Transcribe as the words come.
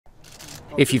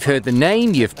If you've heard the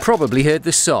name, you've probably heard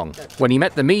the song. When he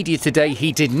met the media today,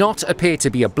 he did not appear to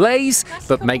be ablaze,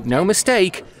 but make no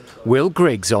mistake, Will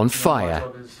Grigg's on fire.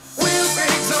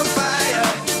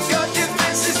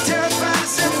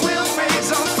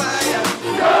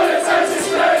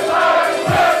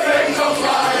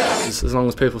 As long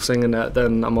as people singing it,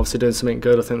 then I'm obviously doing something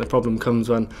good. I think the problem comes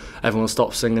when everyone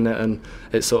stops singing it and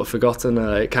it's sort of forgotten.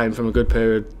 It came from a good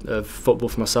period of football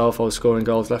for myself. I was scoring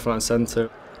goals left, right and centre.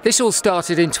 This all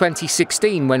started in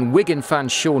 2016 when Wigan fan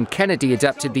Sean Kennedy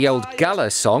adapted the old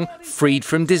Gala song, Freed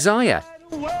from Desire.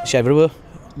 It's everywhere,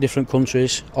 different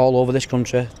countries, all over this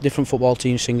country, different football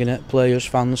teams singing it, players,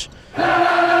 fans.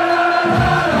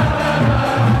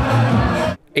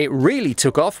 It really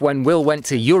took off when Will went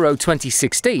to Euro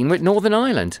 2016 with Northern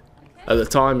Ireland. At the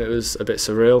time it was a bit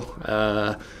surreal,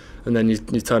 and then you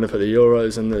turn up at the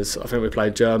Euros and I think we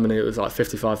played Germany, it was like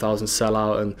 55,000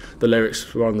 sellout and the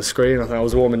lyrics were on the screen. I think I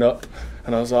was warming up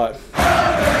and I was like...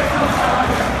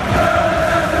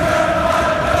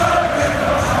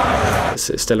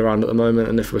 It's still around at the moment,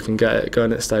 and if we can get it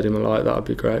going at a stadium like that would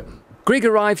be great. Grigg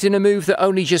arrived in a move that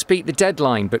only just beat the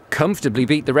deadline, but comfortably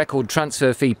beat the record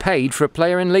transfer fee paid for a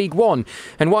player in League One.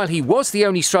 And while he was the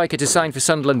only striker to sign for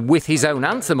Sunderland with his own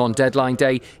anthem on deadline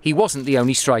day, he wasn't the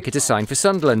only striker to sign for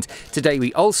Sunderland. Today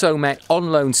we also met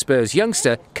on-loan Spurs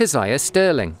youngster Keziah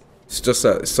Sterling. It's just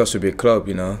that it's such a big club,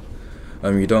 you know.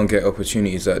 You don't get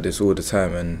opportunities like this all the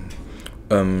time, and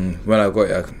when I got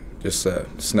it, I just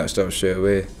snatched up straight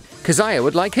away. Keziah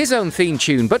would like his own theme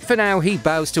tune, but for now he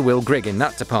bows to Will Grigg in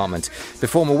that department. The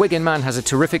former Wigan man has a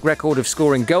terrific record of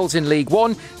scoring goals in League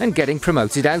One and getting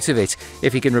promoted out of it.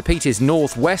 If he can repeat his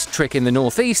north-west trick in the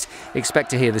northeast, expect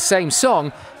to hear the same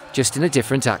song, just in a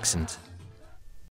different accent.